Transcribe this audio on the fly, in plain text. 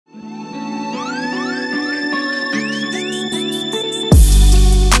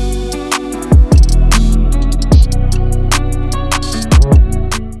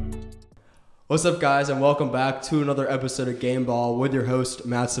What's up, guys, and welcome back to another episode of Gameball with your host,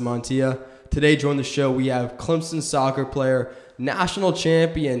 Matson Montilla. Today, join the show, we have Clemson soccer player, national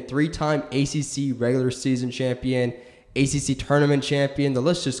champion, three-time ACC regular season champion, ACC tournament champion. The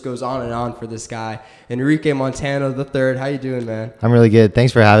list just goes on and on for this guy, Enrique Montana III. How you doing, man? I'm really good.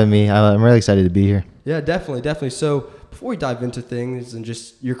 Thanks for having me. I'm really excited to be here. Yeah, definitely. So before we dive into things and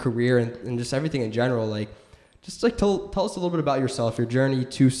just your career and just everything in general, tell us a little bit about yourself, your journey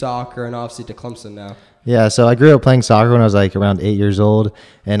to soccer, and obviously to Clemson now. Yeah, so I grew up playing soccer when I was around 8 years old,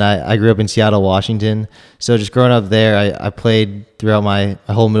 and I grew up in Seattle, Washington. So just growing up there, I played throughout my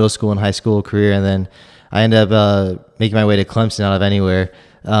whole middle school and high school career, and then I ended up making my way to Clemson out of anywhere.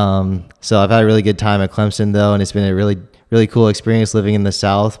 So I've had a really good time at Clemson, though, and it's been a really, really cool experience living in the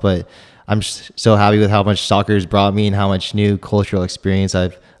South. But I'm just so happy with how much soccer has brought me and how much new cultural experience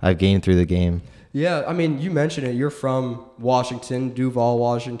I've gained through the game. Yeah, I mean, you mentioned it. You're from Washington, Duval,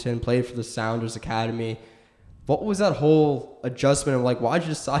 Washington, played for the Sounders Academy. What was that whole adjustment of why'd you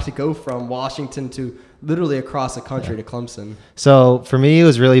decide to go from Washington to literally across the country to Clemson? So for me, it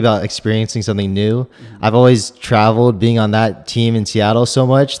was really about experiencing something new. I've always traveled, being on that team in Seattle so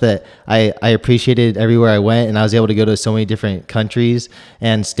much that I appreciated everywhere I went, and I was able to go to so many different countries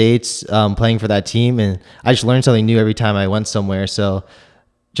and states playing for that team, and I just learned something new every time I went somewhere. So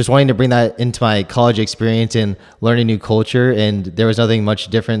just wanting to bring that into my college experience and learn a new culture. And there was nothing much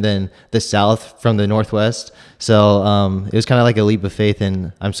different than the South from the Northwest. So it was kind of like a leap of faith,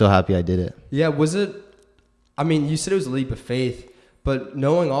 and I'm so happy I did it. Yeah, was it, I mean, you said it was a leap of faith, but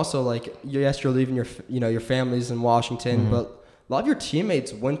knowing also yes, you're leaving your family's in Washington, but a lot of your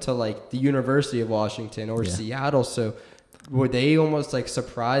teammates went to the University of Washington or Seattle. So were they almost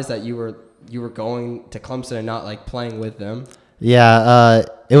surprised that you were going to Clemson and not playing with them? Yeah,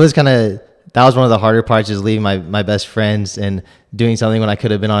 it was that was one of the harder parts, is leaving my best friends and doing something when I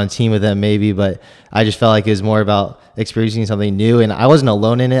could have been on a team with them maybe, but I just felt like it was more about experiencing something new, and I wasn't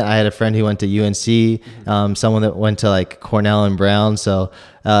alone in it. I had a friend who went to UNC, someone that went to Cornell and Brown, so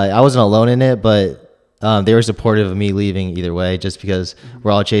I wasn't alone in it, but they were supportive of me leaving either way, just because we're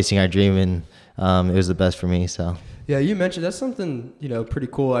all chasing our dream, and it was the best for me. So yeah, you mentioned that's something pretty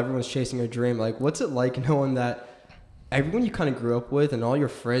cool. Everyone's chasing a dream. What's it like knowing that everyone you kind of grew up with and all your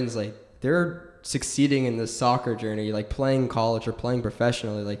friends, they're succeeding in this soccer journey, playing college or playing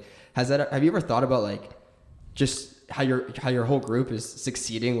professionally? Have you ever thought about just how your whole group is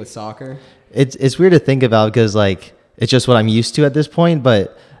succeeding with soccer? It's weird to think about, because it's just what I'm used to at this point,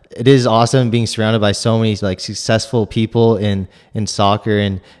 but it is awesome being surrounded by so many successful people in soccer,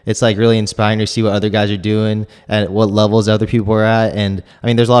 and it's really inspiring to see what other guys are doing and what levels other people are at. And I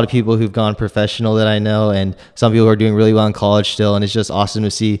mean, there's a lot of people who've gone professional that I know, and some people who are doing really well in college still, and it's just awesome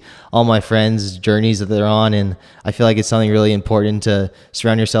to see all my friends' journeys that they're on. And I feel like it's something really important to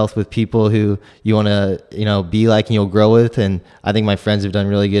surround yourself with people who you want to be like and you'll grow with, and I think my friends have done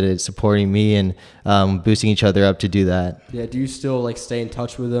really good at supporting me and boosting each other up to do that. Yeah, do you still stay in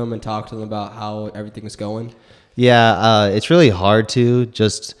touch with them and talk to them about how everything is going? Yeah, it's really hard to,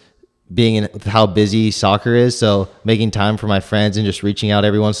 just being in how busy soccer is. So making time for my friends and just reaching out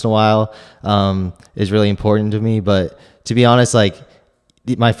every once in a while is really important to me. But to be honest,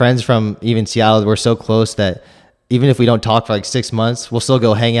 my friends from even Seattle, we're so close that even if we don't talk for 6 months, we'll still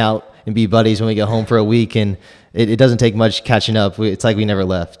go hang out and be buddies when we get home for a week. And it doesn't take much catching up. It's like we never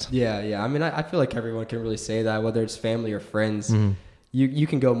left. Yeah. I mean, I feel like everyone can really say that, whether it's family or friends. You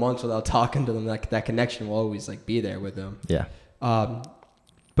can go months without talking to them. That connection will always be there with them. Yeah.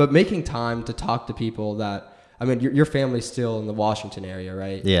 But making time to talk to people your family's still in the Washington area,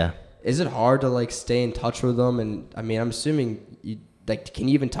 right? Yeah. Is it hard to stay in touch with them? And I mean, I'm assuming can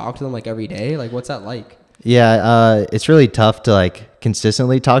you even talk to them every day? What's that like? Yeah, it's really tough to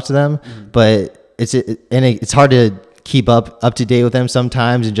consistently talk to them, but it's hard to keep up to date with them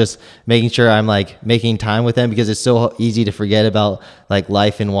sometimes, and just making sure I'm making time with them, because it's so easy to forget about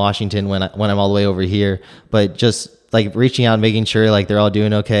life in Washington when I'm all the way over here. But just reaching out and making sure they're all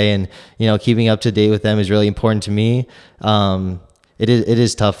doing okay, and keeping up to date with them is really important to me. It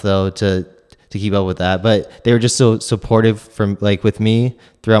is tough though to keep up with that, but they were just so supportive from with me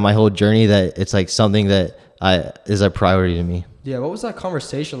throughout my whole journey, that it's something that is a priority to me. Yeah, what was that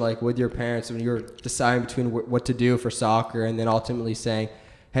conversation with your parents when you were deciding between what to do for soccer, and then ultimately saying,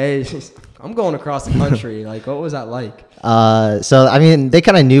 hey, I'm going across the country? What was that like? So I mean, they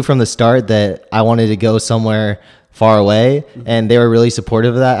kind of knew from the start that I wanted to go somewhere far away, and they were really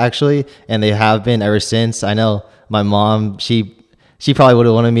supportive of that, actually, and they have been ever since. I know my mom, she probably would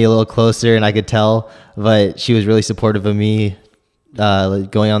have wanted me a little closer, and I could tell, but she was really supportive of me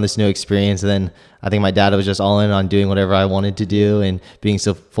going on this new experience. And then I think my dad was just all in on doing whatever I wanted to do and being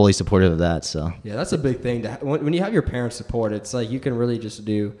so fully supportive of that. So yeah, that's a big thing. When you have your parents' support, it's like you can really just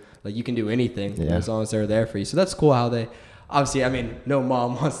do, like, you can do anything as long as they're there for you. So that's cool how they, obviously, I mean, no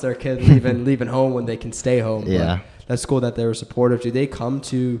mom wants their kid leaving home when they can stay home. Yeah. But that's cool that they were supportive. Do they come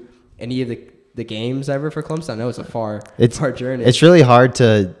to any of the games ever for Clemson? I know it's a far journey. It's really hard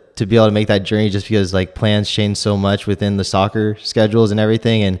to be able to make that journey just because like plans change so much within the soccer schedules and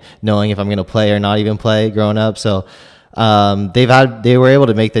everything, and knowing if I'm going to play or not even play growing up. So they were able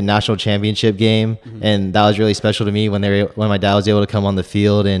to make the national championship game, and that was really special to me when my dad was able to come on the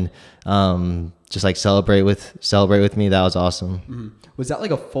field and just like celebrate with me. That was awesome. Was that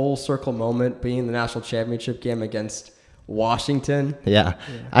like a full circle moment being in the national championship game against Washington? Yeah.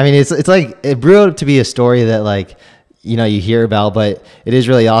 I mean, it's like it grew up to be a story that like, you know, you hear about, but it is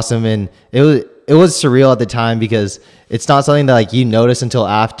really awesome. And it was surreal at the time because it's not something that like you notice until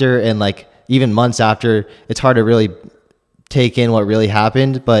after, and like even months after, it's hard to really take in what really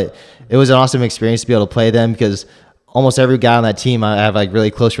happened. But it was an awesome experience to be able to play them because almost every guy on that team I have like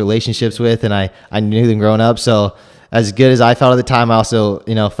really close relationships with, and I knew them growing up. So as good as I felt at the time, I also,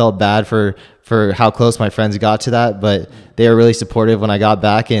 you know, felt bad for how close my friends got to that, but they were really supportive when I got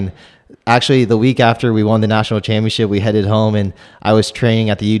back. And actually, the week after we won the national championship, we headed home, and I was training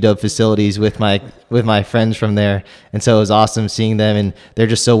at the UW facilities with my friends from there, and so it was awesome seeing them, and they're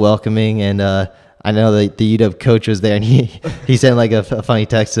just so welcoming. And I know the UW coach was there, and he sent like a funny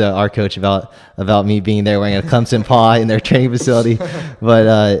text to our coach about me being there wearing a Clemson paw in their training facility.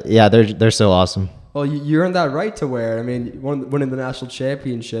 But yeah, they're so awesome. Well, you earned that right to wear. I mean, winning the national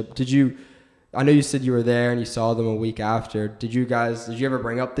championship. I know you said you were there and you saw them a week after. Did you ever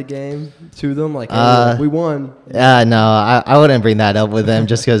bring up the game to them? Like, hey, we won. Yeah, no, I wouldn't bring that up with them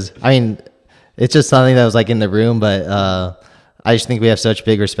just because, I mean, it's just something that was like in the room, but I just think we have such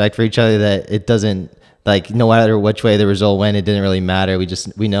big respect for each other that it doesn't, like, no matter which way the result went, it didn't really matter.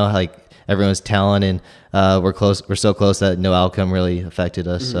 We know like everyone's talent, and we're so close that no outcome really affected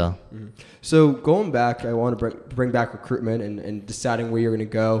us. So going back, I want to bring back recruitment and deciding where you're going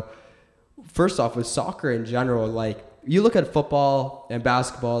to go. First off, with soccer in general, like, you look at football and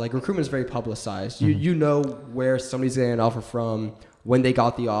basketball, like, recruitment is very publicized. You know where somebody's getting an offer from, when they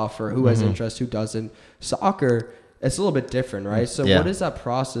got the offer, who has interest, who doesn't. Soccer, it's a little bit different, right? So what is that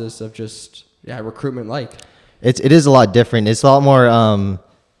process of just recruitment like? It is a lot different. It's a lot more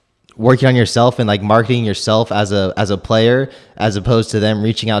working on yourself and like marketing yourself as a player, as opposed to them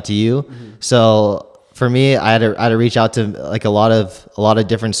reaching out to you. So for me, I had to reach out to like a lot of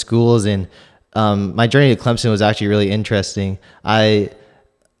different schools, and my journey to Clemson was actually really interesting. I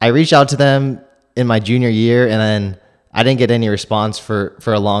reached out to them in my junior year, and then I didn't get any response for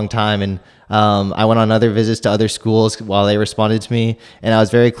a long time. And I went on other visits to other schools while they responded to me, and I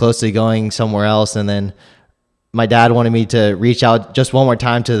was very close to going somewhere else. And then my dad wanted me to reach out just one more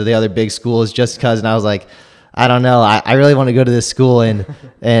time to the other big schools just because, and I was like, I don't know, I really want to go to this school.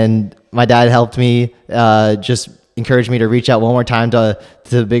 And my dad helped me, just encouraged me to reach out one more time to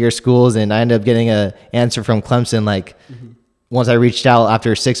the bigger schools, and I ended up getting an answer from Clemson like once I reached out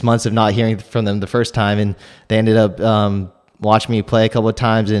after 6 months of not hearing from them the first time, and they ended up watching me play a couple of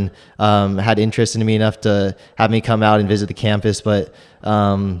times and had interest in me enough to have me come out and visit the campus. But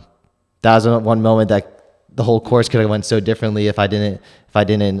that was one moment that the whole course could have went so differently if I didn't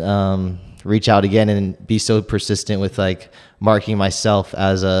reach out again and be so persistent with like marking myself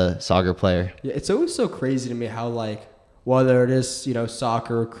as a soccer player. Yeah, it's always so crazy to me how, like, whether it is, you know,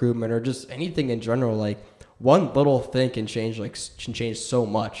 soccer recruitment or just anything in general, like, one little thing can change so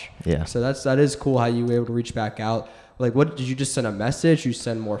much. Yeah. So that is cool how you were able to reach back out. Like, what did you just send a message? You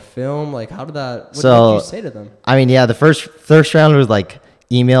send more film? Like, how did that? What did you say to them? I mean, yeah, the first round was like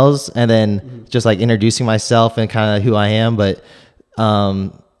emails, and then just like introducing myself and kind of who I am. But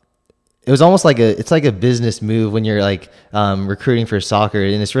it was almost like it's like a business move when you're like recruiting for soccer,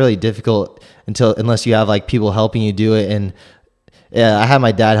 and it's really difficult unless you have like people helping you do it. And yeah, I had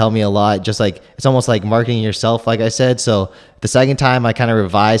my dad help me a lot. Just like it's almost like marketing yourself, like I said. So the second time, I kind of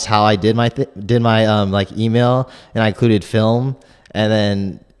revised how I did my like email, and I included film, and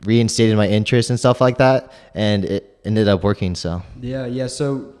then reinstated my interest and stuff like that, and it ended up working. So yeah.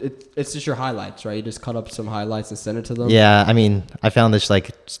 So it's just your highlights, right? You just cut up some highlights and send it to them. Yeah, I mean, I found this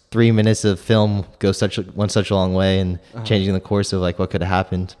like 3 minutes of film went such a long way in changing the course of like what could have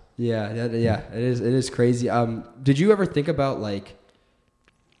happened. Yeah. It is crazy. Did you ever think about like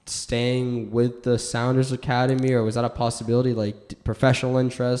staying with the Sounders Academy, or was that a possibility, like professional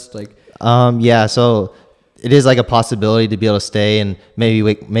interest? Like yeah, so it is like a possibility to be able to stay and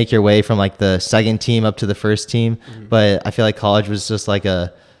maybe make your way from like the second team up to the first team. But I feel like college was just like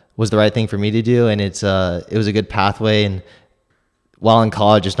was the right thing for me to do, and it was a good pathway. And while in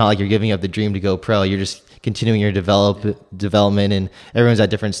college, it's not like you're giving up the dream to go pro. You're just continuing your development, and everyone's at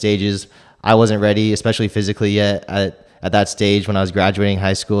different stages. I wasn't ready, especially physically yet at that stage when I was graduating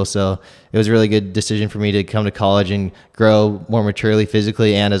high school. So it was a really good decision for me to come to college and grow more maturely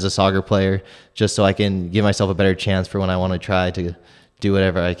physically and as a soccer player, just so I can give myself a better chance for when I want to try to do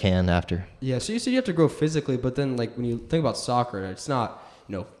whatever I can after. Yeah, so you said you have to grow physically, but then like when you think about soccer, it's not,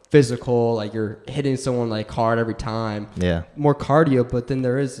 physical, like you're hitting someone like hard every time. Yeah. More cardio, but then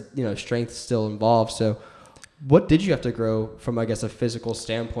there is, strength still involved. So what did you have to grow from, I guess, a physical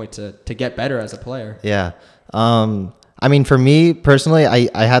standpoint to get better as a player? Yeah. I mean, for me personally,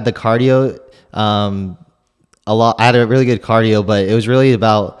 I had the cardio a lot. I had a really good cardio, but it was really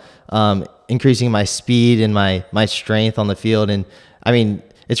about increasing my speed and my strength on the field. And I mean,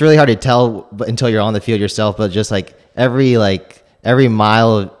 it's really hard to tell until you're on the field yourself, but just like every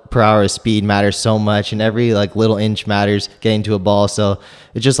mile per hour of speed matters so much, and every like little inch matters getting to a ball. So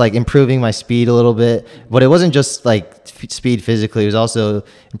it's just like improving my speed a little bit, but it wasn't just like speed physically. It was also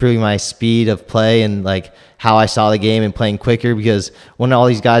improving my speed of play and like how I saw the game and playing quicker, because when all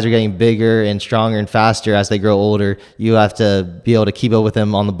these guys are getting bigger and stronger and faster as they grow older, you have to be able to keep up with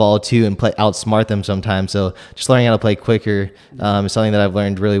them on the ball too and outsmart them sometimes. So just learning how to play quicker is something that I've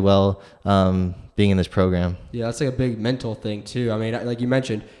learned really well being in this program. Yeah, that's like a big mental thing too. I mean, like you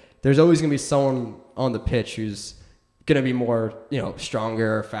mentioned, there's always going to be someone on the pitch who's going to be more,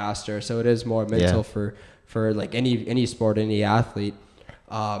 stronger or faster. So it is more mental for like any sport, any athlete.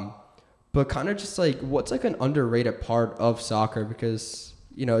 But kind of just like, what's like an underrated part of soccer? Because,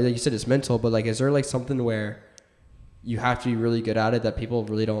 like you said, it's mental, but like, is there like something where you have to be really good at it that people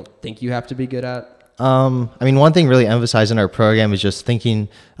really don't think you have to be good at? I mean, one thing really emphasized in our program is just thinking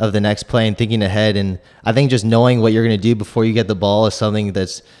of the next play and thinking ahead. And I think just knowing what you're going to do before you get the ball is something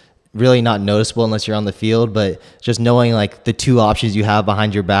that's really not noticeable unless you're on the field, but just knowing like the two options you have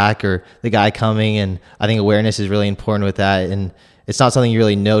behind your back or the guy coming. And I think awareness is really important with that. And it's not something you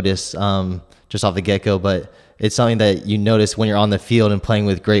really notice just off the get-go, but it's something that you notice when you're on the field and playing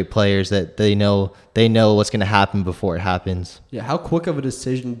with great players, that they know what's going to happen before it happens. Yeah. How quick of a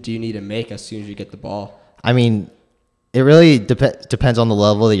decision do you need to make as soon as you get the ball? I mean, it really depends on the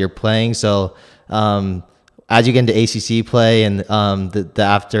level that you're playing. So as you get into ACC play and the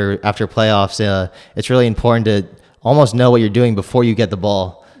after playoffs, it's really important to almost know what you're doing before you get the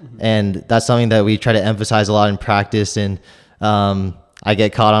ball. And that's something that we try to emphasize a lot in practice. And I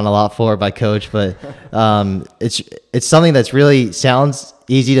get caught on a lot for it by coach, but it's something that's really sounds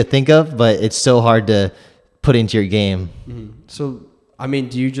easy to think of, but it's so hard to put into your game. So, I mean,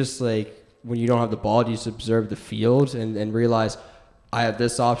 do you just like, when you don't have the ball, do you just observe the field and realize I have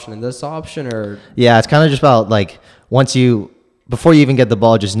this option and this option? Or yeah, it's kind of just about like before you even get the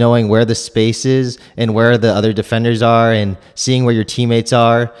ball, just knowing where the space is and where the other defenders are and seeing where your teammates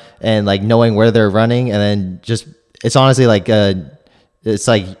are and like knowing where they're running. And then just, it's honestly like, it's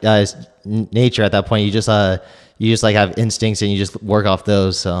like nature at that point. You just like have instincts and you just work off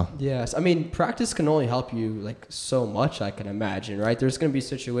those. So yes, I mean, practice can only help you like so much, I can imagine, right? There's going to be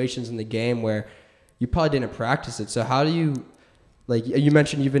situations in the game where you probably didn't practice it. So how do you, like you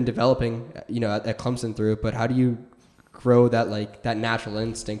mentioned you've been developing, at Clemson through it, but how do you grow that natural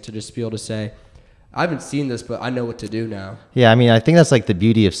instinct to just be able to say, I haven't seen this, but I know what to do now? Yeah, I mean, I think that's like the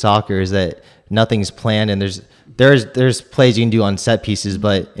beauty of soccer, is that nothing's planned, and there's plays you can do on set pieces,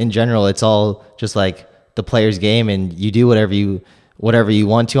 but in general, it's all just like the player's game, and you do whatever you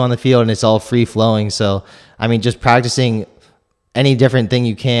want to on the field, and it's all free flowing. So, I mean, just practicing any different thing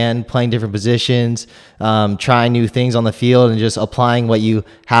you can, playing different positions, trying new things on the field, and just applying what you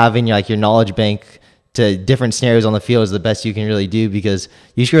have in your knowledge bank to different scenarios on the field is the best you can really do, because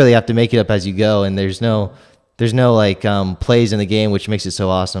you should really have to make it up as you go, and there's no like plays in the game, which makes it so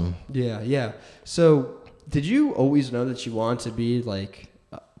awesome. Yeah. So did you always know that you wanted to be like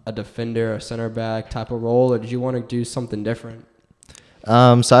a defender, a center back type of role, or did you want to do something different?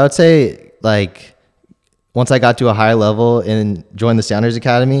 So I would say like once I got to a higher level and joined the Sounders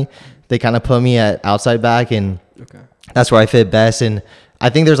Academy, they kind of put me at outside back, and that's where I fit best. And I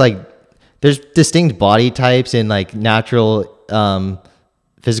think there's distinct body types and like natural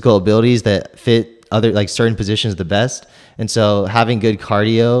physical abilities that fit other like certain positions the best. And so having good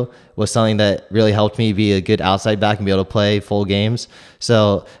cardio was something that really helped me be a good outside back and be able to play full games.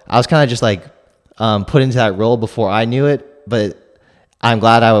 So I was kind of just like put into that role before I knew it, but I'm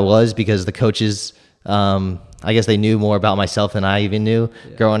glad I was, because the coaches I guess they knew more about myself than I even knew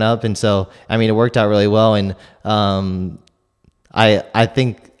growing up. And so, I mean, it worked out really well. And I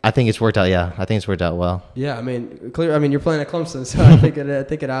think it's worked out. Yeah, I think it's worked out well. Yeah, I mean, clear. I mean, you're playing at Clemson, so I think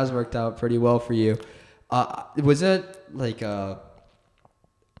it has worked out pretty well for you. Was it like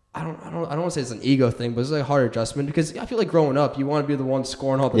I don't want to say it's an ego thing, but it's like a hard adjustment because I feel like growing up, you want to be the one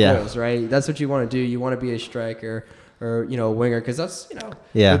scoring all the goals, right? That's what you want to do. You want to be a striker or a winger because that's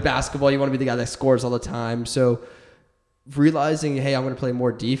with basketball, you want to be the guy that scores all the time. So realizing, hey, I'm going to play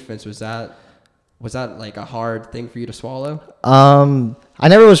more defense, was that like a hard thing for you to swallow? I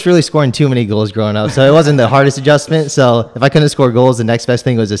never was really scoring too many goals growing up, so it wasn't the hardest adjustment. So if I couldn't score goals, the next best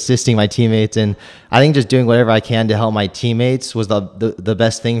thing was assisting my teammates. And I think just doing whatever I can to help my teammates was the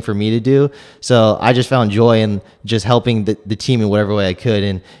best thing for me to do. So I just found joy in just helping the team in whatever way I could.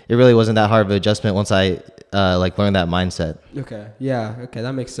 And it really wasn't that hard of an adjustment once I learned that mindset. Okay. Yeah. Okay.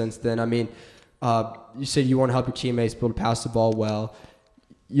 That makes sense then. I mean, you said you want to help your teammates be able to pass the ball well.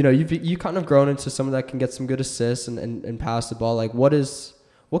 You kind of grown into someone that can get some good assists and pass the ball. Like what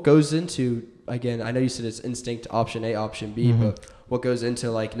goes into, again, I know you said it's instinct, option A, option B, but what goes into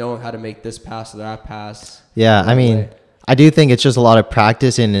like knowing how to make this pass or that pass? Yeah, I mean, I do think it's just a lot of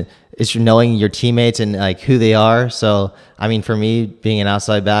practice and it's knowing your teammates and like who they are. So, I mean, for me, being an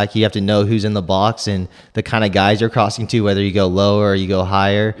outside back, you have to know who's in the box and the kind of guys you're crossing to, whether you go lower or you go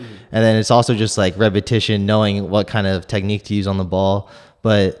higher. And then it's also just like repetition, knowing what kind of technique to use on the ball.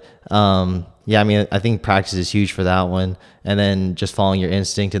 But yeah, I mean, I think practice is huge for that one. And then just following your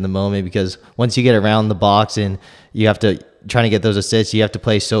instinct in the moment, because once you get around the box and you have to trying to get those assists, you have to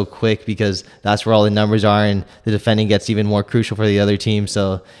play so quick because that's where all the numbers are, and the defending gets even more crucial for the other team.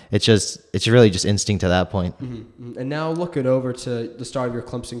 So it's really just instinct at that point. And now looking over to the start of your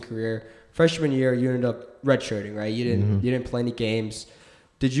Clemson career, freshman year, you ended up redshirting, right? You didn't play any games.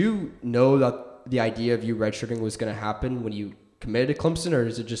 Did you know that the idea of you redshirting was going to happen when you committed to Clemson, or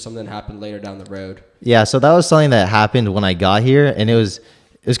is it just something that happened later down the road? Yeah, so that was something that happened when I got here, and it was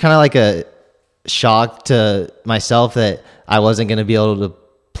kind of like a shock to myself that I wasn't going to be able to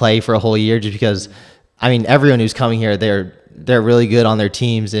play for a whole year, just because, I mean, everyone who's coming here, they're really good on their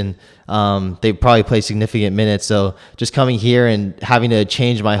teams, and they probably play significant minutes. So just coming here and having to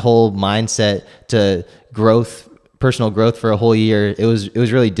change my whole mindset to personal growth for a whole year, it was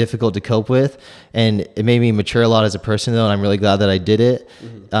really difficult to cope with, and it made me mature a lot as a person though, and I'm really glad that I did it.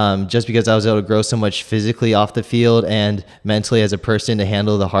 Just because I was able to grow so much physically off the field and mentally as a person to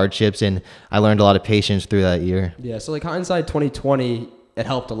handle the hardships, and I learned a lot of patience through that year. Yeah, so like hindsight 2020, it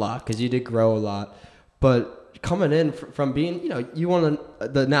helped a lot because you did grow a lot, but coming in from being, you won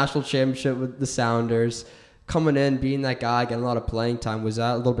the national championship with the Sounders, coming in, being that guy, getting a lot of playing time, was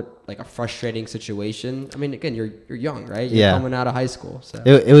that a little bit like a frustrating situation? I mean, again, you're young, right? You're coming out of high school. So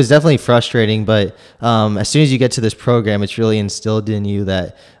it was definitely frustrating, but as soon as you get to this program, it's really instilled in you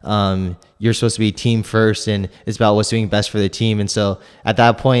that you're supposed to be team first, and it's about what's doing best for the team. And so at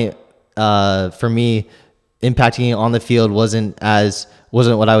that point, for me, impacting on the field wasn't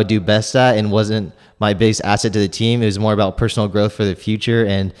what I would do best at, and wasn't my biggest asset to the team. It was more about personal growth for the future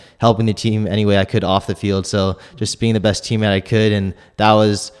and helping the team any way I could off the field. So just being the best teammate I could, and that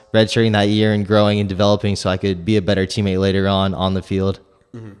was redshirting that year and growing and developing so I could be a better teammate later on the field.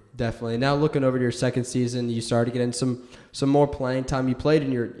 Definitely. Now looking over to your second season, you started getting some more playing time. You played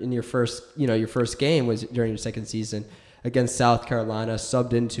in your first your first game was during your second season against South Carolina,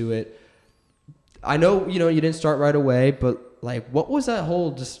 subbed into it. I know you didn't start right away, but like, what was that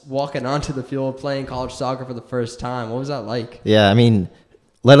whole just walking onto the field playing college soccer for the first time? What was that like? Yeah, I mean,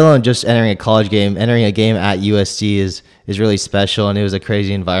 let alone just entering a college game, entering a game at USC is really special, and it was a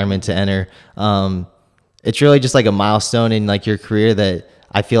crazy environment to enter. It's really just like a milestone in like your career that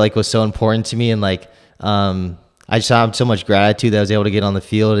I feel like was so important to me, and like I just have so much gratitude that I was able to get on the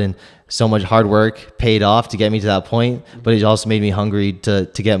field, and so much hard work paid off to get me to that point. But it also made me hungry to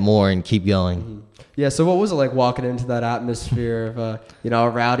get more and keep going. Yeah, so what was it like walking into that atmosphere of a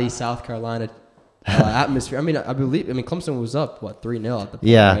rowdy South Carolina atmosphere? I mean, Clemson was up 3-0 at the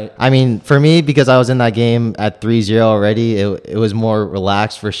point, right? I mean, for me, because I was in that game at 3-0 already, it was more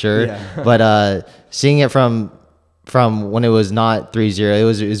relaxed for sure. Yeah. But seeing it from when it was not 3-0, it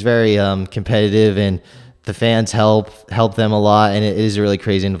was very competitive, and the fans help them a lot, and it is a really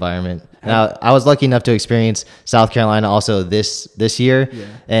crazy environment. Now, I was lucky enough to experience South Carolina also this year,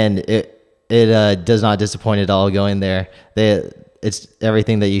 and it does not disappoint at all going there. it's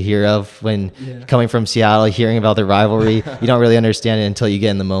everything that you hear of when coming from Seattle, hearing about the rivalry. You don't really understand it until you get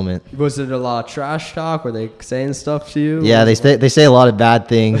in the moment. Was it a lot of trash talk? Were they saying stuff to you? Yeah, they say a lot of bad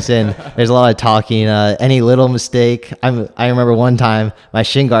things, and there's a lot of talking. Any little mistake. I remember one time my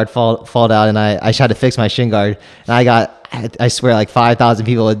shin guard fall out, and I had to fix my shin guard, and I swear like 5,000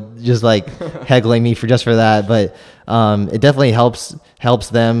 people just like heckling me for that. But it definitely helps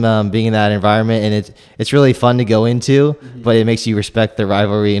them being in that environment, and it's really fun to go into, but it makes you respect the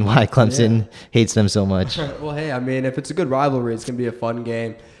rivalry and why Clemson hates them so much. Well, hey, I mean, if it's a good rivalry, it's gonna be a fun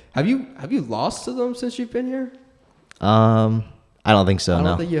game. Have you lost to them since you've been here? I don't think so.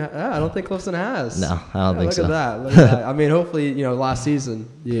 I don't think Clemson has. No, I don't think so. Look at that. I mean, hopefully, last season,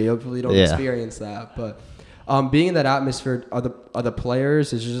 you hopefully don't experience that. But being in that atmosphere, are the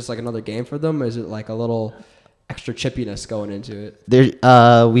players? Is it just like another game for them? Or is it like a little extra chippiness going into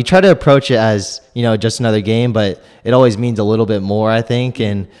it? We try to approach it as just another game, but it always means a little bit more, I think.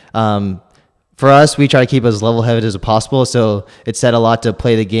 And for us, we try to keep as level-headed as possible. So it said a lot to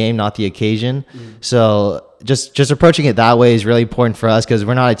play the game, not the occasion. So just approaching it that way is really important for us, because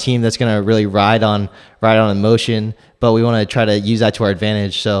we're not a team that's going to really ride on emotion, but we want to try to use that to our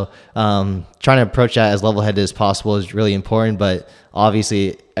advantage. So trying to approach that as level-headed as possible is really important, but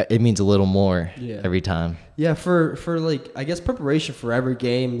obviously it means a little more every time. Yeah, for like, I guess, preparation for every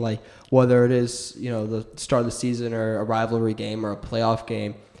game, like whether it is the start of the season or a rivalry game or a playoff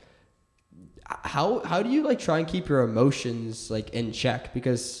game, how do you like try and keep your emotions like in check?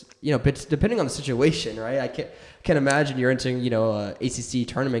 Because depending on the situation, right? I can't imagine you're entering a ACC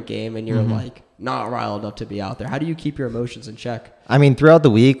tournament game and you're like not riled up to be out there. How do you keep your emotions in check? I mean, throughout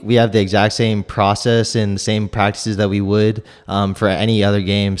the week, we have the exact same process and the same practices that we would for any other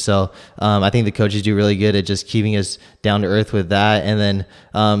game. So I think the coaches do really good at just keeping us down to earth with that. And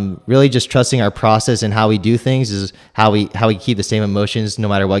then really just trusting our process and how we do things is how we keep the same emotions no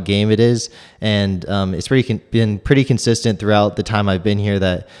matter what game it is. And it's been pretty consistent throughout the time I've been here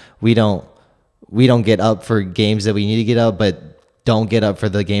that we don't get up for games that we need to get up, but don't get up for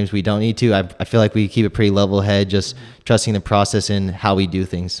the games we don't need to. I feel like we keep a pretty level head, just trusting the process and how we do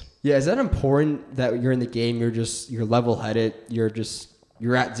things. Yeah, is that important that you're in the game, you're level headed, you're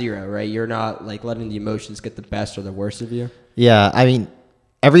at zero, right? You're not like letting the emotions get the best or the worst of you? Yeah, I mean,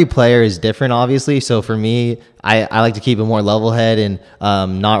 every player is different, obviously. So for me, I like to keep a more level head and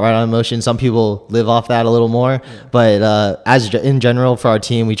not ride on emotion. Some people live off that a little more. But in general, for our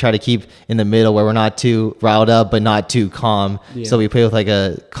team, we try to keep in the middle where we're not too riled up, but not too calm. Yeah. So we play with like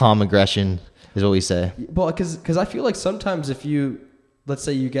a calm aggression is what we say. Well, because I feel like sometimes if let's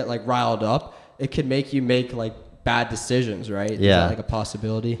say you get like riled up, it can make you make like bad decisions, right? Yeah. Is that like a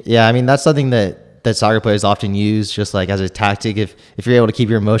possibility? Yeah, I mean, that's something that soccer players often use just like as a tactic. If you're able to keep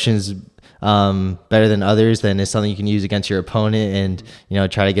your emotions better than others, then it's something you can use against your opponent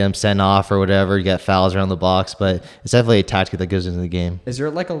and try to get them sent off or whatever, get fouls around the box. But it's definitely a tactic that goes into the game. Is there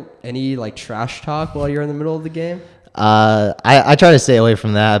like any like trash talk while you're in the middle of the game? I try to stay away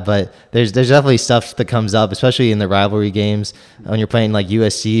from that, but there's definitely stuff that comes up, especially in the rivalry games when you're playing like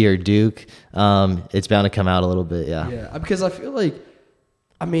USC or Duke. It's bound to come out a little bit. Yeah, because I feel like,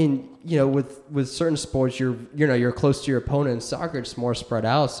 I mean, with certain sports, you're close to your opponent. In soccer, it's more spread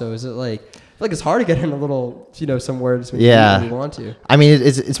out. So is it like, I feel like it's hard to get in a little, some words when you want to. I mean,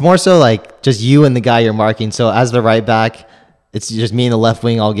 it's more so like just you and the guy you're marking. So as the right back, it's just me and the left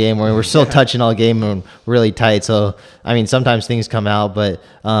wing all game, where we're still touching all game and we're really tight. So I mean, sometimes things come out, but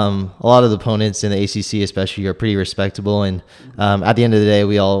a lot of the opponents in the ACC, especially, are pretty respectable. And at the end of the day,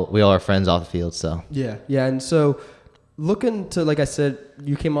 we all are friends off the field. So yeah, and so. Looking to, like I said,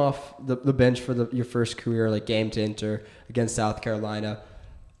 you came off the bench for your first career like game to enter against South Carolina.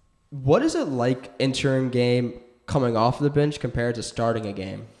 What is it like entering game coming off the bench compared to starting a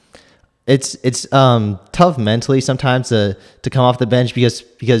game? It's tough mentally sometimes to come off the bench because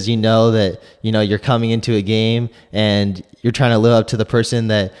that you're coming into a game and you're trying to live up to the person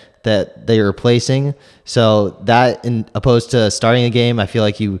that you're replacing. So that, in opposed to starting a game, I feel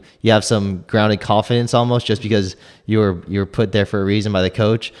like you have some grounded confidence almost, just because you're put there for a reason by the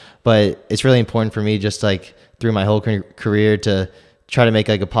coach. But it's really important for me, just like through my whole career, to try to make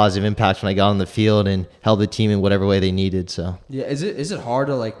like a positive impact when I got on the field and help the team in whatever way they needed. So yeah, is it hard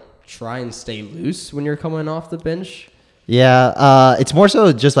to like try and stay loose when you're coming off the bench? Yeah, it's more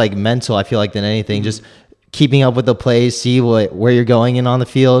so just like mental, I feel like, than anything. Just keeping up with the plays, see where you're going in on the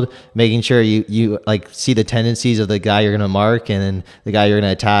field, making sure you like see the tendencies of the guy you're going to mark and then the guy you're going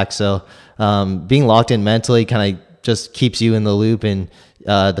to attack. So being locked in mentally kind of just keeps you in the loop, and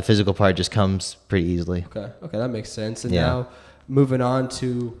the physical part just comes pretty easily. Okay, that makes sense. And now moving on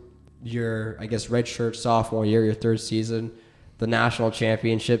to your, I guess, redshirt sophomore year, your third season, the national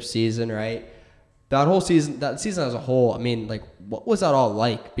championship season, right? That season as a whole, I mean, like, what was that all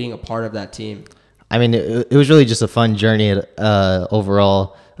like, being a part of that team? I mean, it was really just a fun journey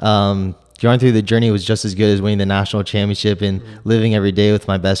overall. Going through the journey was just as good as winning the national championship and living every day with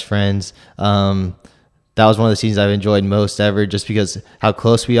my best friends. That was one of the seasons I've enjoyed most ever, just because how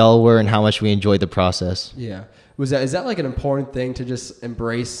close we all were and how much we enjoyed the process. Yeah. Is that like an important thing to just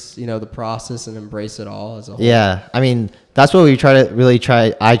embrace, the process and embrace it all as a whole? Yeah. I mean, that's what I try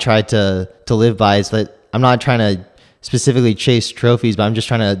to live by, is that I'm not trying to specifically chase trophies, but I'm just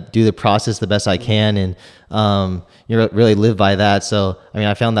trying to do the process the best I can and really live by that. So, I mean,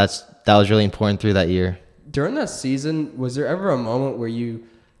 I found that was really important through that year. During that season, was there ever a moment where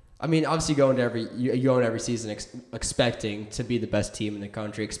obviously you go into every season expecting to be the best team in the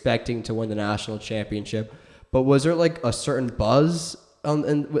country, expecting to win the national championship, but was there like a certain buzz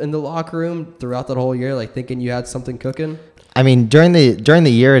in the locker room throughout that whole year, like thinking you had something cooking? I mean, during the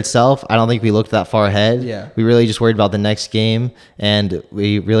year itself, I don't think we looked that far ahead. Yeah. We really just worried about the next game, and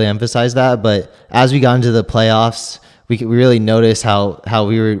we really emphasized that. But as we got into the playoffs, we really noticed how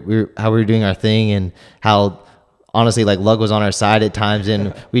we were doing our thing, and how honestly, like, luck was on our side at times,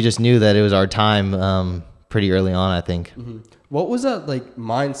 and we just knew that it was our time pretty early on, I think. Mm-hmm. What was that like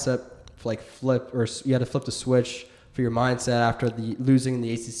mindset, like flip, or you had to flip the switch for your mindset after losing in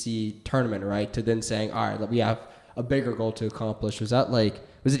the ACC tournament, right? To then saying, all right, we have a bigger goal to accomplish. Was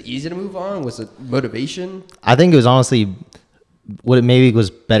it easy to move on? Was it motivation? I think it was honestly what it maybe was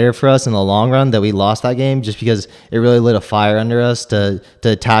better for us in the long run that we lost that game, just because it really lit a fire under us to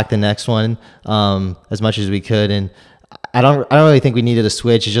attack the next one as much as we could. And I don't really think we needed a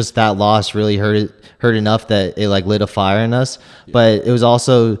switch. It's just that loss really hurt enough that it like lit a fire in us. Yeah. But it was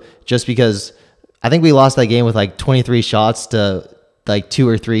also just because I think we lost that game with like 23 shots to like 2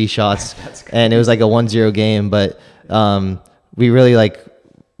 or 3 shots, and it was like a 1-0 game. But we really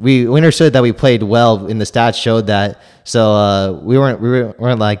we understood that we played well, and the stats showed that. So we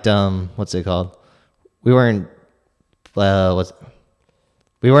weren't like what's it called? We weren't like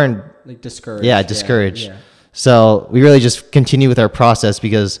discouraged. Yeah, discouraged. Yeah. So we really just continued with our process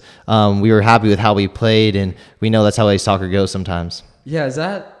because we were happy with how we played, and we know that's how ice soccer goes sometimes. Yeah, is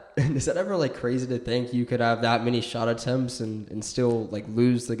that ever like crazy to think you could have that many shot attempts and still like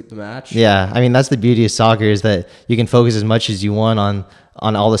lose the match? Yeah, I mean, that's the beauty of soccer, is that you can focus as much as you want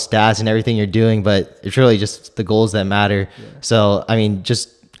on all the stats and everything you're doing, but it's really just the goals that matter. Yeah. So, I mean, just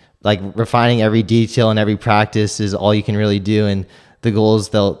like refining every detail and every practice is all you can really do, and the goals,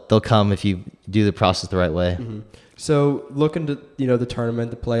 they'll come if you do the process the right way. Mm-hmm. So looking to the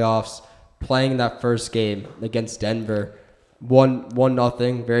tournament, the playoffs, playing that first game against Denver,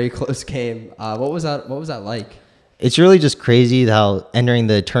 1-0, very close game. What was that like? It's really just crazy how entering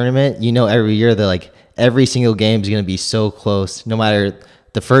the tournament, every year that like every single game is going to be so close, no matter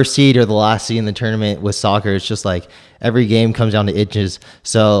the first seed or the last seed in the tournament. With soccer, it's just like every game comes down to inches.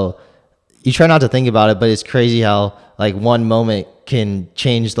 So you try not to think about it, but it's crazy how like one moment can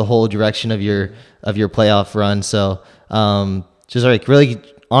change the whole direction of your playoff run. So just like really,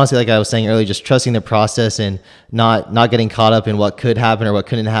 honestly, like I was saying earlier, just trusting the process and not getting caught up in what could happen or what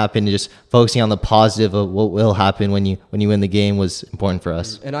couldn't happen, and just focusing on the positive of what will happen when you win the game was important for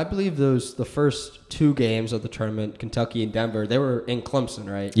us. And I believe the first 2 games of the tournament, Kentucky and Denver, they were in Clemson,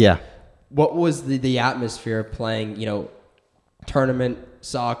 right? Yeah. What was the atmosphere playing, tournament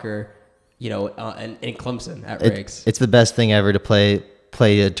soccer, in Clemson at Riggs? It's the best thing ever to play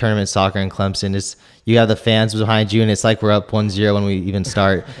a tournament soccer in Clemson. You have the fans behind you, and it's like we're up 1-0 when we even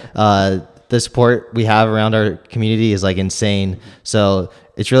start. The support we have around our community is like insane. So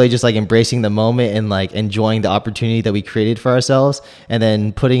it's really just like embracing the moment and like enjoying the opportunity that we created for ourselves, and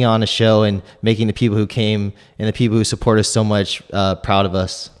then putting on a show and making the people who came and the people who support us so much proud of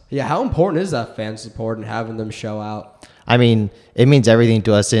us. Yeah, how important is that fan support and having them show out? I mean, it means everything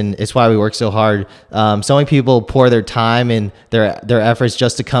to us, and it's why we work so hard. So many people pour their time and their efforts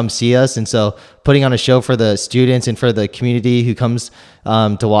just to come see us, and so putting on a show for the students and for the community who comes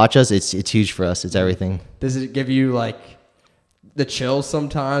to watch us, it's huge for us. It's everything. Does it give you like the chills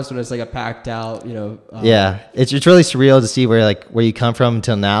sometimes when it's like a packed out, yeah, it's really surreal to see where you come from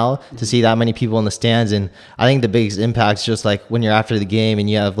until now, to see that many people in the stands. And I think the biggest impact is just like when you're after the game and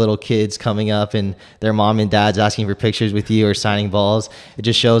you have little kids coming up and their mom and dad's asking for pictures with you or signing balls. It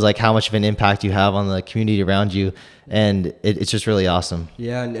just shows like how much of an impact you have on the community around you, and it's just really awesome.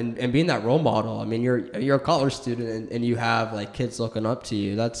 Yeah, and being that role model. I mean, you're a college student and you have like kids looking up to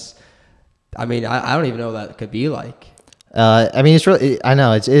you. I don't even know what that could be like. I mean, it's really, I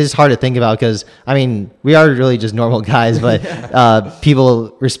know it is hard to think about because, I mean, we are really just normal guys, but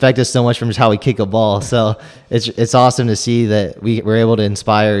people respect us so much from just how we kick a ball. So it's awesome to see that we're able to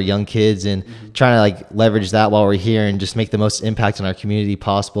inspire young kids, and trying to like leverage that while we're here and just make the most impact on our community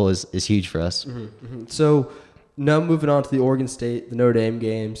possible is huge for us. So now moving on to the Oregon State, the Notre Dame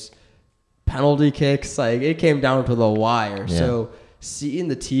games, penalty kicks, like it came down to the wire. Yeah. So seeing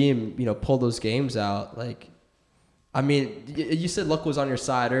the team, pull those games out, like, I mean, you said luck was on your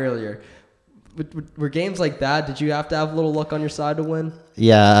side earlier. Were games like that, did you have to have a little luck on your side to win?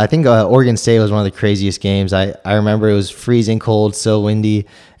 Yeah, I think Oregon State was one of the craziest games. I remember it was freezing cold, so windy,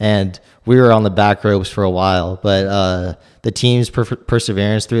 and we were on the back ropes for a while. But the team's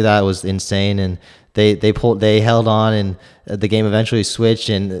perseverance through that was insane, and they held on, and the game eventually switched,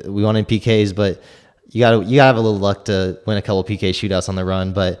 and we won in PKs. But you gotta have a little luck to win a couple PK shootouts on the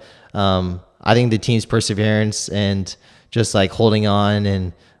run. But I think the team's perseverance and just like holding on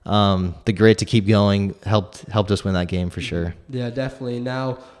and the grit to keep going helped us win that game for sure. Yeah, definitely.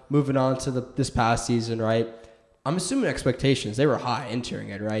 Now moving on to this past season, right? I'm assuming expectations, they were high entering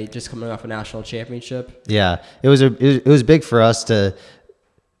it, right? Just coming off a national championship. Yeah, it was big for us to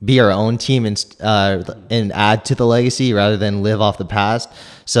be our own team and add to the legacy rather than live off the past.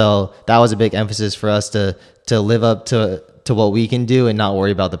 So that was a big emphasis for us to live up to what we can do and not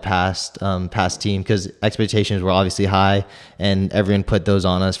worry about the past team, because expectations were obviously high and everyone put those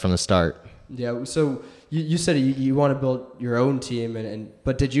on us from the start. Yeah. So you said you want to build your own team,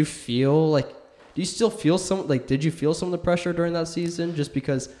 but did you feel like, did you feel some of the pressure during that season? Just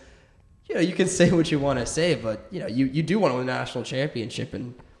because, you can say what you want to say, but you do want to win a national championship,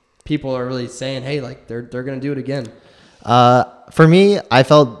 and people are really saying, hey, like they're going to do it again. For me, I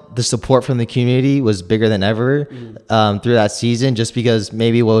felt the support from the community was bigger than ever through that season, just because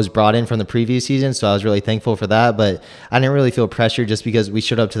maybe what was brought in from the previous season. So I was really thankful for that. But I didn't really feel pressure just because we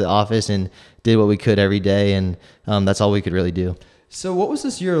showed up to the office and did what we could every day. And that's all we could really do. So what was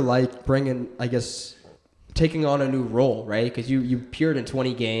this year like taking on a new role, right? Because you appeared in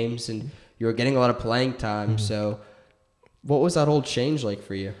 20 games and you were getting a lot of playing time. So what was that whole change like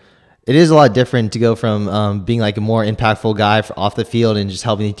for you? It is a lot different to go from being like a more impactful guy off the field and just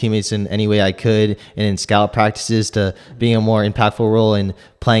helping the teammates in any way I could and in scout practices to being a more impactful role and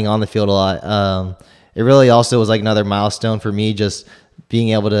playing on the field a lot. It really also was like another milestone for me, just being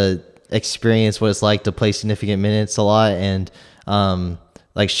able to experience what it's like to play significant minutes a lot and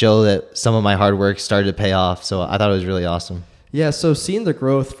like show that some of my hard work started to pay off. So I thought it was really awesome. Yeah. So seeing the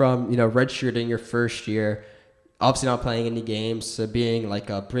growth from, redshirting your first year, obviously not playing any games, so being like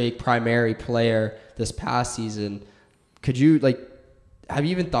a big primary player this past season, have you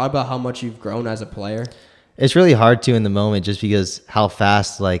even thought about how much you've grown as a player? It's really hard to in the moment, just because how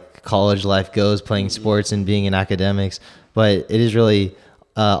fast like college life goes playing sports and being in academics. But it is really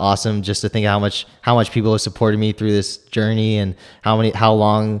awesome just to think how much people have supported me through this journey, and how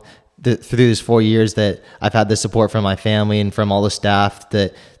long through these 4 years that I've had the support from my family and from all the staff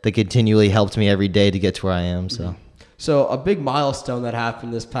that continually helped me every day to get to where I am. So a big milestone that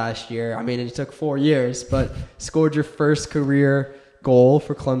happened this past year. I mean, it took 4 years, but scored your first career goal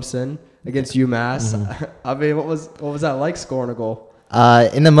for Clemson against UMass. I mean, what was that like, scoring a goal?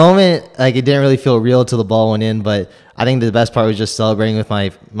 In the moment, like, it didn't really feel real till the ball went in, but I think the best part was just celebrating with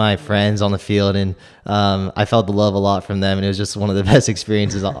my friends on the field, and I felt the love a lot from them, and it was just one of the best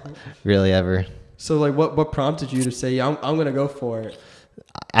experiences really ever. So like, what prompted you to say, I'm gonna go for it?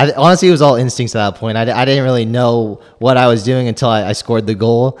 Honestly, it was all instincts at that point. I didn't really know what I was doing until I scored the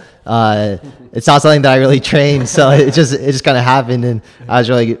goal. It's not something that I really trained, so it just kind of happened, and I was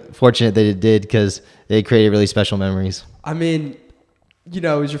really fortunate that it did, because it created really special memories. I mean, it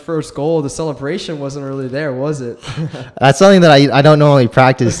was your first goal. The celebration wasn't really there, was it? That's something that I don't normally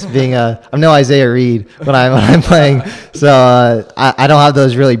practice. I'm no Isaiah Reed when I'm playing, so I don't have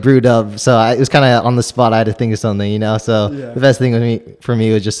those really brewed up. So it was kind of on the spot. I had to think of something, So yeah. The best thing for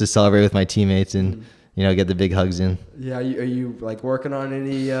me was just to celebrate with my teammates and get the big hugs in. Yeah, are you like working on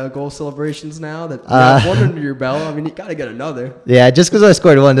any goal celebrations now? That you have one under your belt. I mean, you gotta get another. Yeah, just because I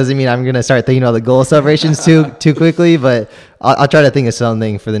scored one doesn't mean I'm gonna start thinking about the goal celebrations too quickly. But I'll try to think of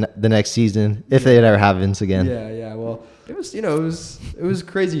something for the next season if it ever happens again. Yeah. Well, it was it was a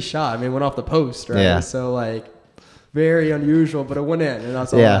crazy shot. I mean, it went off the post, right? Yeah. So like, very unusual, but it went in, and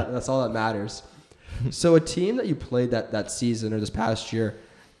that's all. Yeah. That's all that matters. So a team that you played that season or this past year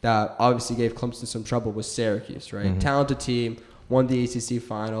that obviously gave Clemson some trouble was Syracuse, right? Talented team, won the ACC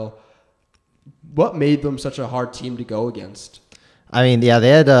final. What made them such a hard team to go against? I mean, yeah, they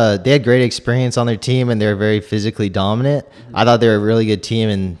had great experience on their team, and they were very physically dominant. I thought they were a really good team,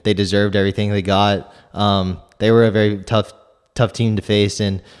 and they deserved everything they got. they were a very tough team to face,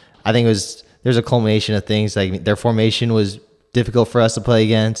 and I think there's a culmination of things. Like their formation was difficult for us to play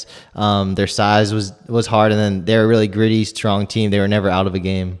against. Their size was hard, and then they're a really gritty, strong team. They were never out of a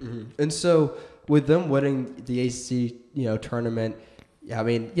game. Mm-hmm. And so with them winning the ACC, tournament, I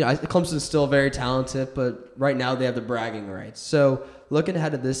mean, Clemson's still very talented, but right now they have the bragging rights. So looking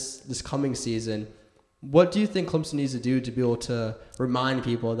ahead to this coming season, what do you think Clemson needs to do to be able to remind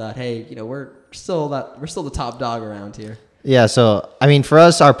people that, hey, we're still the top dog around here? Yeah, so I mean, for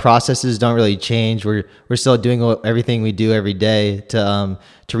us, our processes don't really change. We're still doing everything we do every day to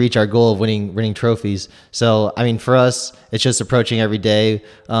reach our goal of winning trophies. So I mean, for us, it's just approaching every day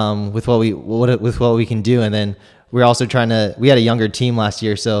with what we can do, and then we're also we had a younger team last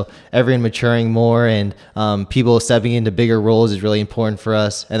year, so everyone maturing more and people stepping into bigger roles is really important for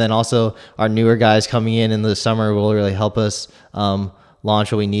us. And then also our newer guys coming in the summer will really help us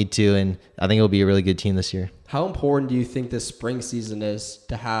launch what we need to, and I think it'll be a really good team this year. How important do you think this spring season is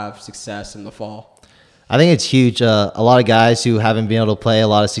to have success in the fall? I think it's huge. A lot of guys who haven't been able to play a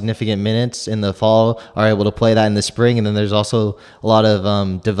lot of significant minutes in the fall are able to play that in the spring, and then there's also a lot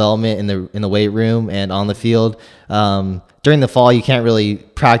of development in the weight room and on the field. During the fall, you can't really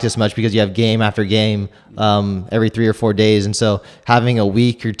practice much because you have game after game every 3 or 4 days, and so having a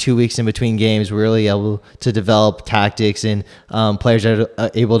week or 2 weeks in between games, we're really able to develop tactics, and players are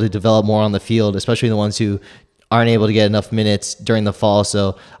able to develop more on the field, especially the ones who aren't able to get enough minutes during the fall.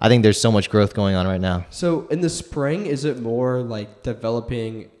 So I think there's so much growth going on right now. So in the spring, is it more like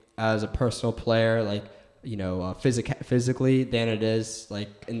developing as a personal player, like physically, than it is like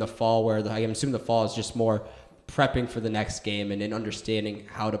in the fall, where I'm assuming the fall is just more prepping for the next game and then understanding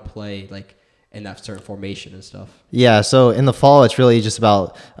how to play like in that certain formation and stuff? Yeah, so in the fall, it's really just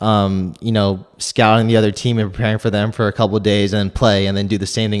about, scouting the other team and preparing for them for a couple of days, and then play, and then do the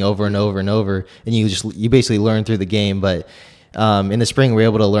same thing over and over and over. And you basically learn through the game. But in the spring, we're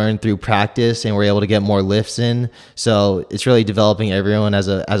able to learn through practice, and we're able to get more lifts in. So it's really developing everyone as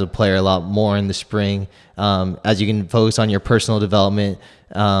a player a lot more in the spring, as you can focus on your personal development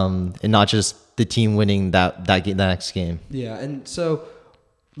and not just the team winning that next game. Yeah, and so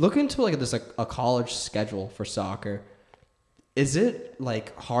looking to a college schedule for soccer, is it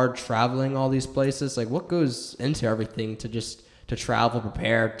like hard traveling all these places? Like what goes into everything to travel,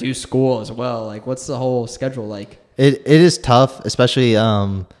 prepare, do school as well? Like what's the whole schedule like? It is tough, especially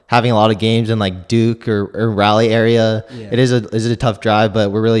having a lot of games in like Duke or Raleigh area. Yeah. It is a tough drive,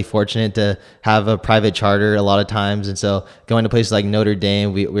 but we're really fortunate to have a private charter a lot of times. And so going to places like Notre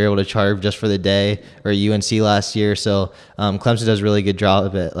Dame, we were able to charter just for the day, or UNC last year. So Clemson does a really good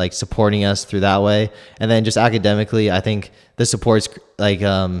job at like supporting us through that way. And then just academically, I think the support's like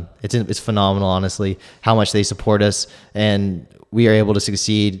it's phenomenal, honestly, how much they support us, and we are able to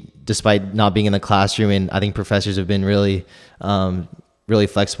succeed despite not being in the classroom. And I think professors have been really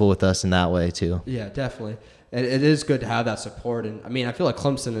flexible with us in that way too. Yeah, definitely. And it is good to have that support. And I mean, I feel like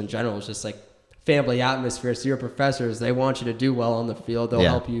Clemson in general is just like family atmosphere. So your professors, they want you to do well on the field. They'll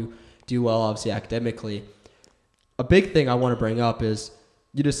help you do well, obviously, academically. A big thing I want to bring up is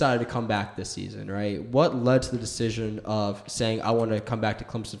you decided to come back this season, right? What led to the decision of saying, I want to come back to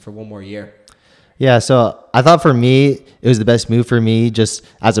Clemson for one more year? Yeah, so I thought for me, it was the best move for me just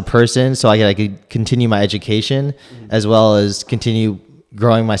as a person, so I could continue my education as well as continue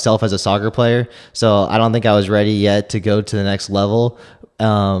growing myself as a soccer player. So I don't think I was ready yet to go to the next level.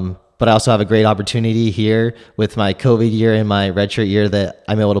 But I also have a great opportunity here with my COVID year and my redshirt year that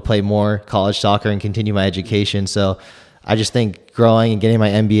I'm able to play more college soccer and continue my education. So I just think growing and getting my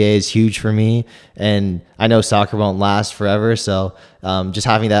MBA is huge for me, and I know soccer won't last forever. So just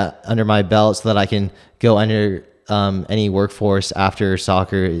having that under my belt so that I can go under any workforce after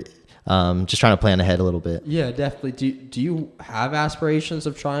soccer, just trying to plan ahead a little bit. Yeah, definitely. Do you have aspirations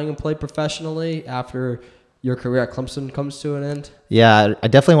of trying and play professionally after your career at Clemson comes to an end? Yeah, I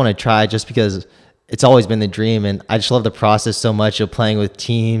definitely want to try, just because it's always been the dream, and I just love the process so much of playing with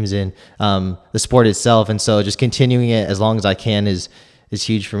teams and the sport itself. And so just continuing it as long as I can is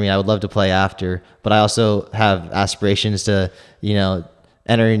huge for me. I would love to play after, but I also have aspirations to,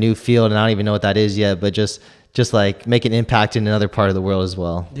 enter a new field, and I don't even know what that is yet, but just like make an impact in another part of the world as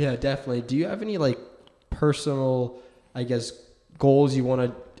well. Yeah, definitely. Do you have any like personal, goals you want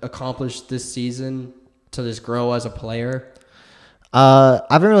to accomplish this season to just grow as a player? I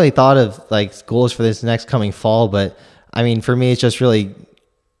haven't really thought of like goals for this next coming fall, but I mean, for me, it's just really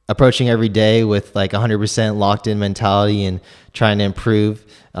approaching every day with like 100% locked in mentality and trying to improve.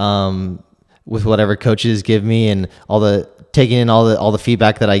 with whatever coaches give me and taking in all the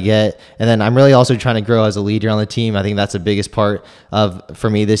feedback that I get. And then I'm really also trying to grow as a leader on the team. I think that's the biggest part for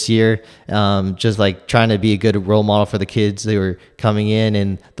me this year. Just like trying to be a good role model for the kids that were coming in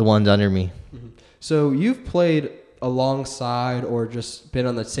and the ones under me. Mm-hmm. So you've played alongside or just been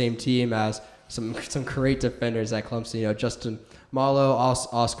on the same team as some great defenders at Clemson, you know, Justin Malo,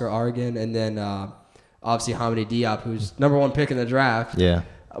 Oscar Argan, and then obviously Hamidi Diop, who's #1 pick in the draft. Yeah.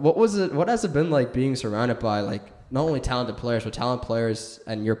 What has it been like being surrounded by like not only talented players, but talented players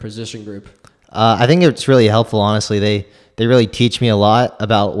and your position group? I think it's really helpful, honestly. They really teach me a lot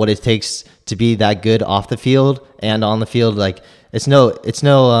about what it takes to be that good off the field and on the field. Like it's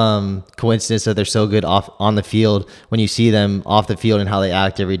no coincidence that they're so good on the field when you see them off the field and how they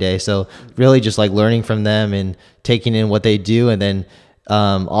act every day. So really just like learning from them and taking in what they do, and then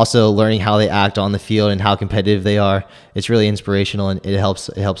also learning how they act on the field and how competitive they are. It's really inspirational, and it helps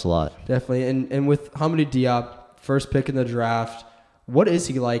a lot. Definitely. And with Hamidi Diop, first pick in the draft, what is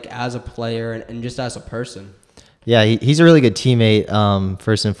he like as a player and just as a person? Yeah, he's a really good teammate,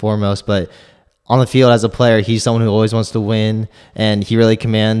 first and foremost, but on the field as a player, he's someone who always wants to win, and he really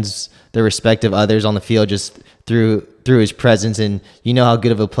commands the respect of others on the field just through his presence. And you know how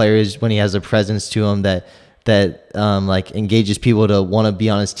good of a player is when he has a presence to him that like engages people to want to be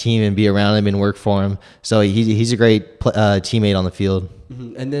on his team and be around him and work for him. So he's a great teammate on the field.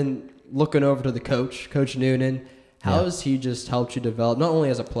 Mm-hmm. And then looking over to the Coach Noonan, how has he just helped you develop, not only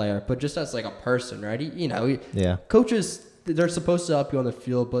as a player, but just as like a person, right? Coaches, they're supposed to help you on the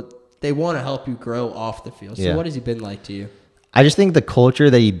field, but they want to help you grow off the field. So what has he been like to you? I just think the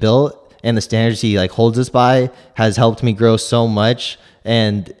culture that he built and the standards he like holds us by has helped me grow so much.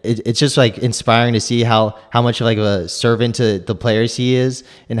 And it's just like inspiring to see how much of like a servant to the players he is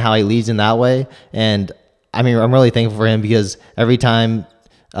and how he leads in that way. And I mean, I'm really thankful for him because every time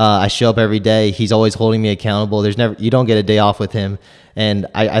I show up every day, he's always holding me accountable. You don't get a day off with him. And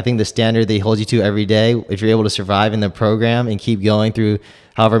I think the standard that he holds you to every day, if you're able to survive in the program and keep going through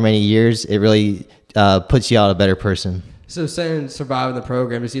however many years, it really puts you out a better person. So saying survive in the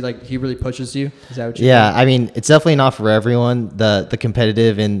program, is he really pushes you? Is that what you think? I mean, it's definitely not for everyone, the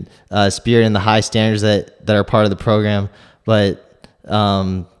competitive and spirit and the high standards that are part of the program. But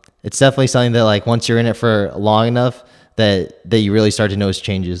it's definitely something that like once you're in it for long enough that you really start to notice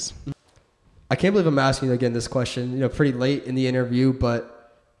changes. I can't believe I'm asking you again this question, pretty late in the interview,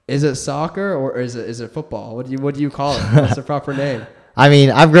 but is it soccer or is it football? What do you call it? What's the proper name? I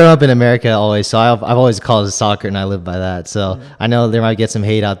mean, I've grown up in America always, so I've always called it soccer, and I live by that. So I know there might get some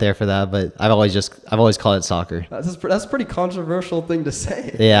hate out there for that, but I've always called it soccer. That's a pretty controversial thing to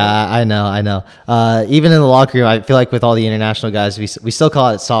say. Yeah, I know. Even in the locker room, I feel like with all the international guys, we still call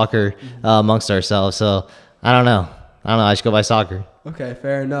it soccer amongst ourselves. So I don't know. I just go by soccer. Okay,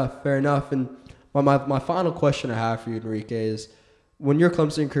 fair enough. And my final question I have for you, Enrique, is when your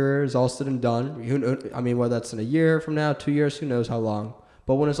Clemson career is all said and done, whether that's in a year from now, 2 years, who knows how long,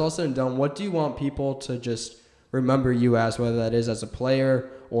 but when it's all said and done, what do you want people to just remember you as, whether that is as a player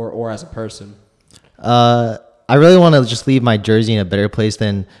or as a person? I really want to just leave my jersey in a better place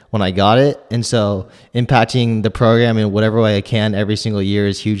than when I got it. And so impacting the program in whatever way I can every single year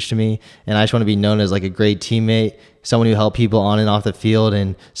is huge to me. And I just want to be known as like a great teammate, someone who helped people on and off the field,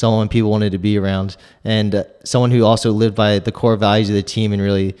 and someone people wanted to be around, and someone who also lived by the core values of the team and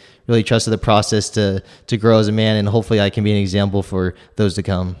really trusted the process to grow as a man. And hopefully I can be an example for those to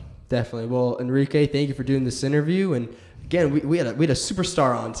come. Definitely. Well, Enrique, thank you for doing this interview. And again, we had a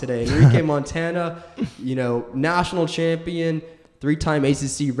superstar on today, Enrique Montana, national champion, 3-time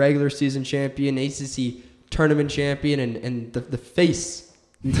ACC regular season champion, ACC tournament champion, and the face,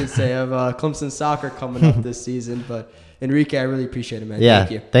 you could say, of Clemson soccer coming up this season. But Enrique, I really appreciate it, man. Yeah,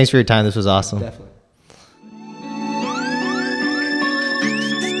 thank you. Thanks for your time. This was awesome. Definitely.